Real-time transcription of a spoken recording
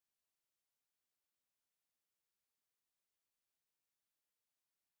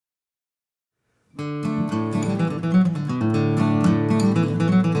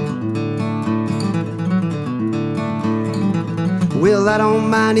Well, I don't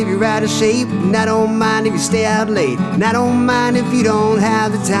mind if you're out of shape, and I don't mind if you stay out late, and I don't mind if you don't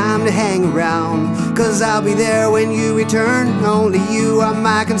have the time to hang around, 'cause I'll be there when you return. Only you are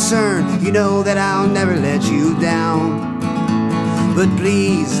my concern. You know that I'll never let you down. But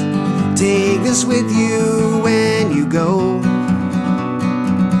please, take this with you when you go.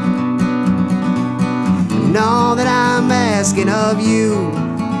 And all that I'm asking of you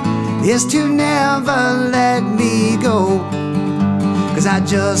is to never let me go, 'cause I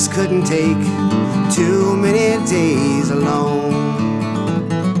just couldn't take too many days alone.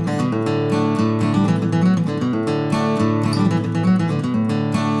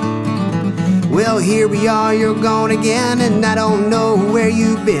 Well, here we are, you're gone again, and I don't know where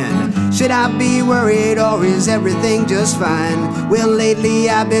you've been. Should I be worried, or is everything just fine? Well, lately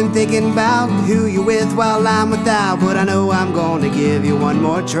I've been thinking about who you're with while I'm without, but I know I'm gonna give you one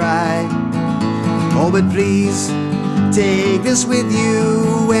more try. Oh, but please, take this with you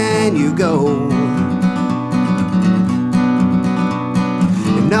when you go.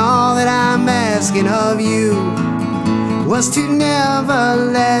 And all that I'm asking of you was to never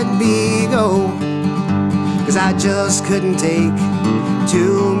let me go, 'cause I just couldn't take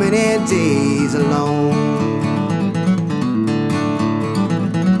too many days alone.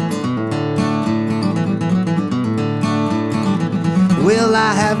 Well,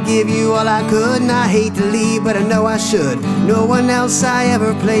 I have give you all I could, and I hate to leave, but I know I should. No one else I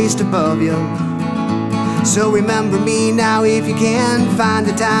ever placed above you. So remember me now if you can. Find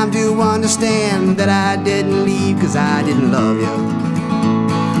the time to understand that I didn't leave 'cause I didn't love you.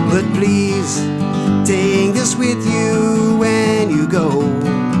 But please, take this with you when you go.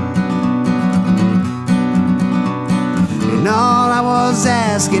 And all I was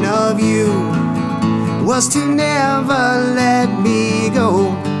asking of you was to never let me go,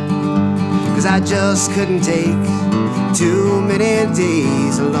 'cause I just couldn't take too many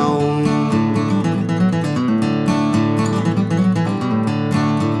days alone.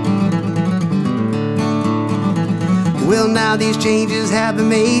 Well, now these changes have been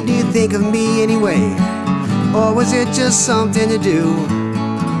made. Do you think of me anyway? Or was it just something to do?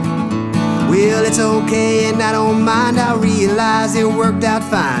 Well, it's okay and I don't mind. I realize it worked out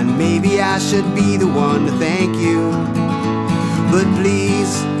fine. Maybe I should be the one to thank you. But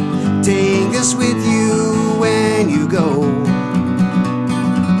please, take this with you when you go.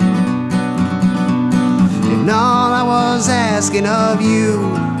 And all I was asking of you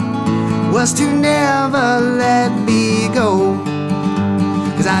was to never let me go,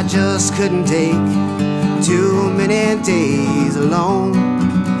 'cause I just couldn't take too many days alone.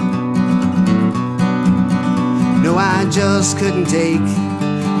 No, I just couldn't take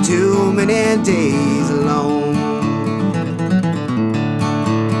too many days alone.